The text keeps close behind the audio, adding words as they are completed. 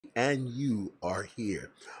and you are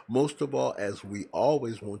here. Most of all, as we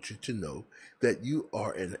always want you to know that you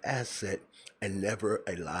are an asset and never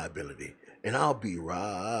a liability. And I'll be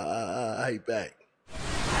right back.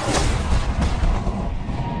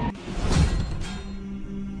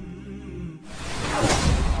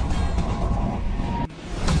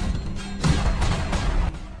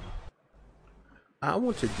 I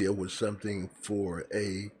want to deal with something for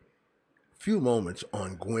a few moments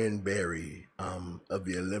on Gwen Berry of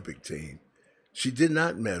the Olympic team. She did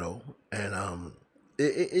not medal, and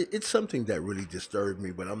it's something that really disturbed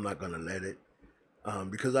me, but I'm not going to let it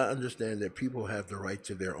because I understand that people have the right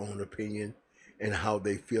to their own opinion and how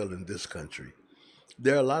they feel in this country.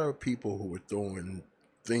 There are a lot of people who were throwing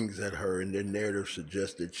things at her, and their narrative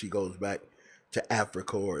suggests that she goes back to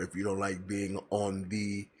Africa, or if you don't like being on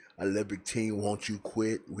the Olympic team, won't you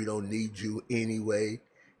quit? We don't need you anyway.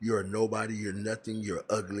 You're a nobody, you're nothing, you're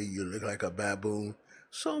ugly, you look like a baboon.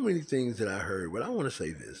 So many things that I heard, but I want to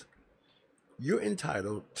say this. You're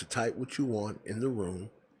entitled to type what you want in the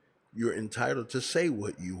room. You're entitled to say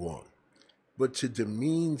what you want. But to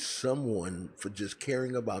demean someone for just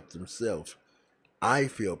caring about themselves, I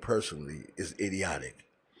feel personally, is idiotic.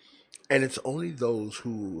 And it's only those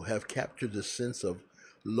who have captured the sense of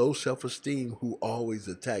low self esteem who always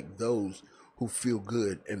attack those who feel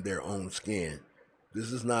good in their own skin.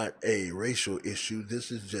 This is not a racial issue.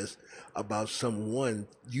 This is just about someone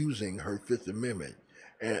using her Fifth Amendment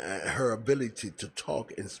and her ability to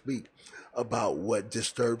talk and speak about what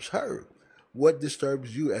disturbs her. What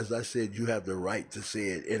disturbs you, as I said, you have the right to say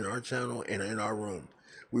it in our channel and in our room.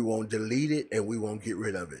 We won't delete it and we won't get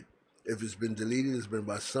rid of it. If it's been deleted, it's been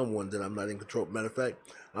by someone that I'm not in control. Matter of fact,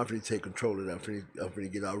 I'm going to take control of that. I'm going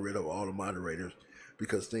to get rid of all the moderators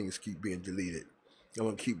because things keep being deleted. I'm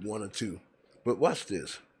going to keep one or two. But watch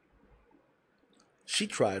this. She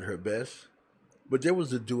tried her best, but there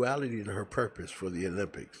was a duality in her purpose for the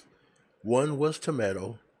Olympics. One was to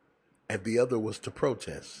medal, and the other was to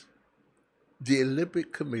protest. The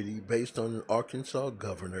Olympic Committee, based on an Arkansas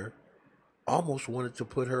governor, almost wanted to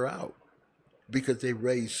put her out because they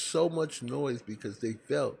raised so much noise because they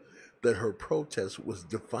felt that her protest was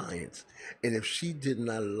defiance. And if she did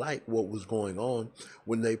not like what was going on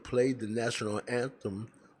when they played the national anthem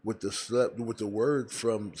with the words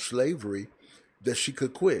from slavery, that she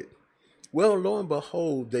could quit. Well, lo and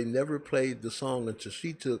behold, they never played the song until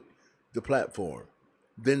she took the platform.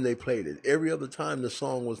 Then they played it. Every other time the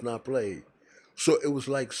song was not played. So it was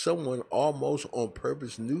like someone almost on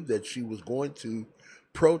purpose knew that she was going to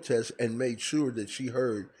protest and made sure that she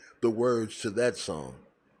heard the words to that song.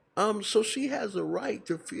 So she has a right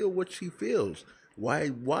to feel what she feels.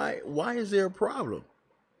 Why is there a problem?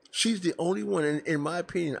 She's the only one, and in my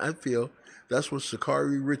opinion, I feel that's what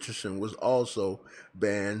Sakari Richardson was also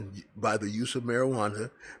banned by the use of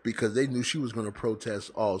marijuana because they knew she was going to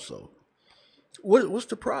protest also. What's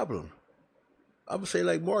the problem? I would say,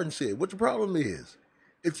 like Martin said, what the problem is,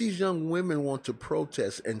 if these young women want to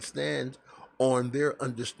protest and stand on their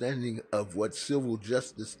understanding of what civil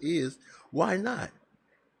justice is, why not?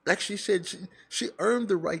 Like she said, she earned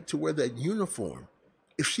the right to wear that uniform.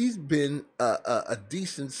 If she's been a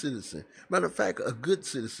decent citizen, matter of fact, a good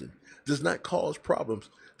citizen, does not cause problems,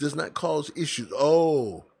 does not cause issues.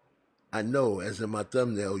 Oh, I know, as in my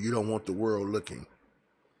thumbnail, you don't want the world looking.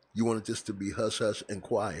 You want it just to be hush hush and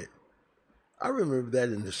quiet. I remember that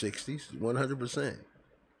in the 60s, 100%.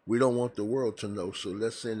 We don't want the world to know, so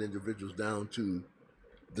let's send individuals down to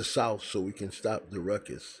the South so we can stop the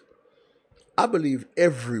ruckus. I believe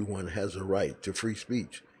everyone has a right to free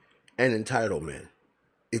speech and entitlement.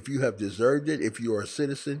 If you have deserved it, if you are a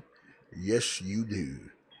citizen, yes, you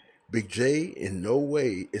do. Big J in no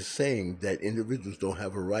way is saying that individuals don't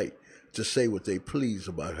have a right to say what they please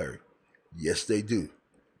about her. Yes, they do.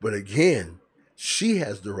 But again, she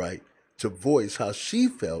has the right to voice how she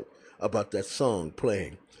felt about that song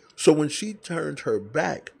playing. So when she turned her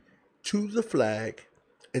back to the flag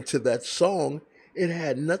and to that song, it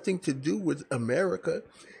had nothing to do with America.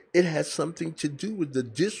 It had something to do with the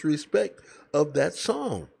disrespect of that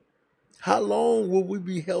song. How long will we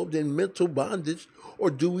be held in mental bondage,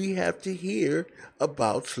 or do we have to hear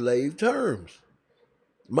about slave terms?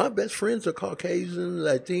 My best friends are Caucasian,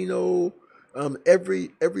 Latino,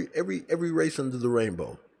 every race under the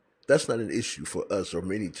rainbow. That's not an issue for us or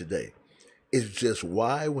many today. It's just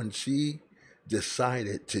why when she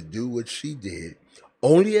decided to do what she did,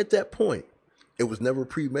 only at that point, it was never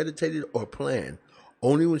premeditated or planned.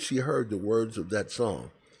 Only when she heard the words of that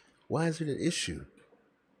song. Why is it an issue?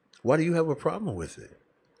 Why do you have a problem with it?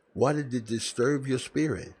 Why did it disturb your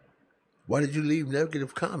spirit? Why did you leave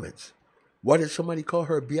negative comments? Why did somebody call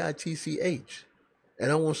her bitch?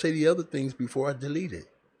 And I won't say the other things before I delete it.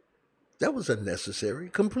 That was unnecessary,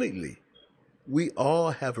 completely. We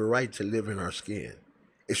all have a right to live in our skin.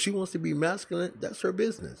 If she wants to be masculine, that's her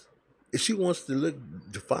business. If she wants to look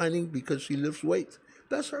defining because she lifts weights,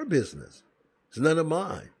 that's her business. It's none of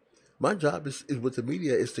mine. My job is with the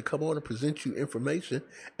media is to come on and present you information,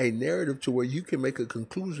 a narrative to where you can make a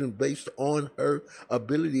conclusion based on her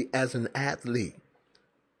ability as an athlete,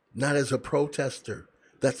 not as a protester.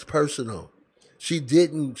 That's personal. She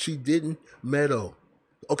didn't medal.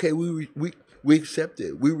 Okay, we accept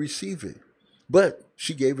it. We receive it. But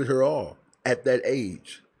she gave it her all at that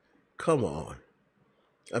age. Come on.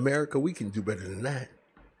 America, we can do better than that.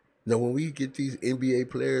 Now, when we get these NBA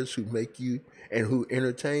players who make you and who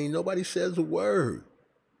entertain, nobody says a word.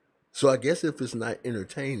 So I guess if it's not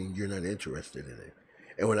entertaining, you're not interested in it.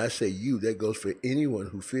 And when I say you, that goes for anyone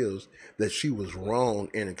who feels that she was wrong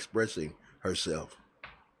in expressing herself.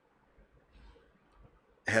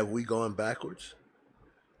 Have we gone backwards?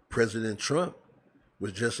 President Trump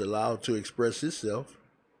was just allowed to express himself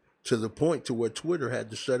to the point to where Twitter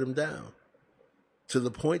had to shut him down, to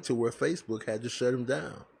the point to where Facebook had to shut him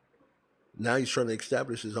down. Now he's trying to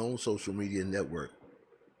establish his own social media network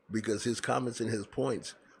because his comments and his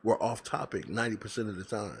points were off topic 90% of the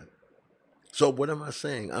time. So what am I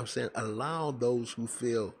saying? I'm saying allow those who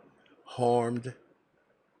feel harmed,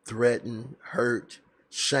 threatened, hurt,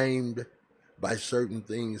 shamed by certain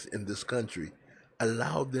things in this country,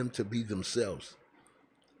 allow them to be themselves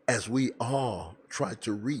as we all try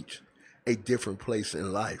to reach a different place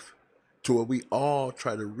in life, to where we all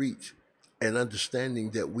try to reach an understanding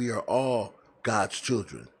that we are all God's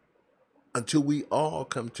children, until we all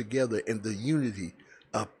come together in the unity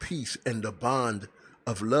of peace and the bond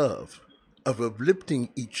of love, of uplifting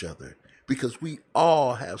each other, because we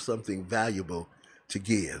all have something valuable to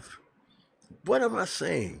give. What am I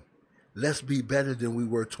saying? Let's be better than we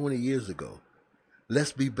were 20 years ago.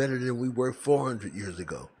 Let's be better than we were 400 years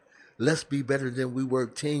ago. Let's be better than we were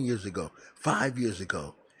 10 years ago, 5 years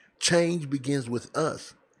ago. Change begins with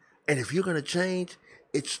us. And if you're going to change,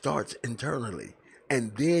 it starts internally.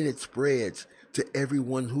 And then it spreads to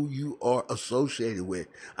everyone who you are associated with.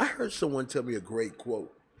 I heard someone tell me a great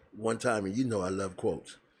quote one time, and you know I love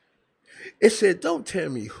quotes. It said, "Don't tell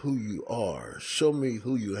me who you are. Show me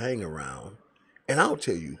who you hang around, and I'll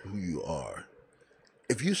tell you who you are."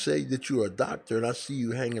 If you say that you're a doctor and I see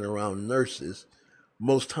you hanging around nurses,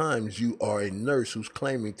 most times you are a nurse who's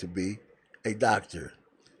claiming to be a doctor.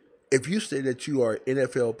 If you say that you are an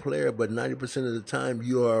NFL player, but 90% of the time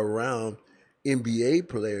you are around NBA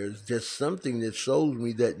players, just something that shows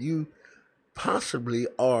me that you possibly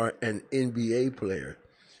are an NBA player.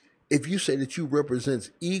 If you say that you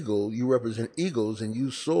represent eagles and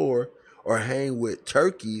you soar or hang with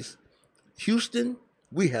turkeys, Houston,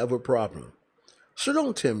 we have a problem. So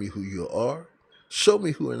don't tell me who you are. Show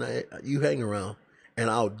me you hang around, and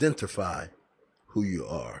I'll identify who you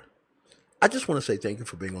are. I just want to say thank you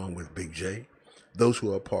for being on with Big J. Those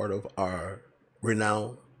who are part of our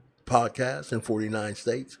renowned podcast in 49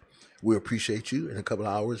 states, we appreciate you. In a couple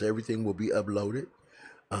of hours, everything will be uploaded.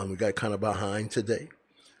 We got kind of behind today,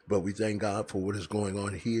 but we thank God for what is going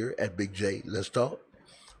on here at Big J Let's Talk.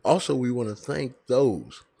 Also, we want to thank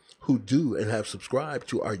those who do and have subscribed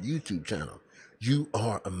to our YouTube channel. You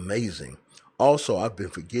are amazing. Also, I've been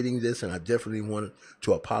forgetting this, and I definitely want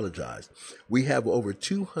to apologize. We have over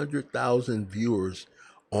 200,000 viewers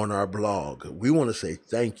on our blog. We want to say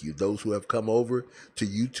thank you. Those who have come over to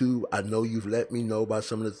YouTube, I know you've let me know about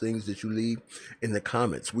some of the things that you leave in the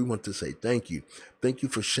comments. We want to say thank you. Thank you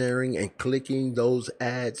for sharing and clicking those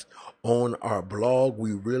ads on our blog.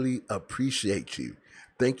 We really appreciate you.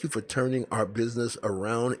 Thank you for turning our business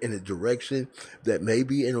around in a direction that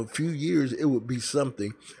maybe in a few years it would be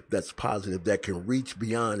something that's positive, that can reach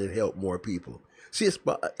beyond and help more people. See,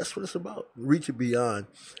 that's what it's about, reaching beyond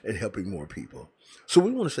and helping more people. So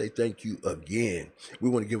we want to say thank you again.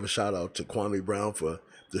 We want to give a shout out to Kwame Brown for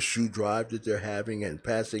the shoe drive that they're having and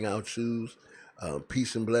passing out shoes.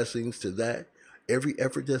 Peace and blessings to that. Every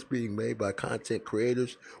effort that's being made by content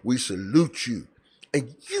creators, we salute you.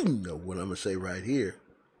 And you know what I'm going to say right here.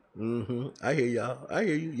 I hear y'all. I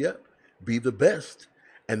hear you. Yep. Be the best,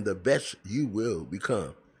 and the best you will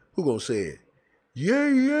become. Who gonna say it? Yeah,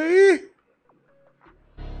 yeah.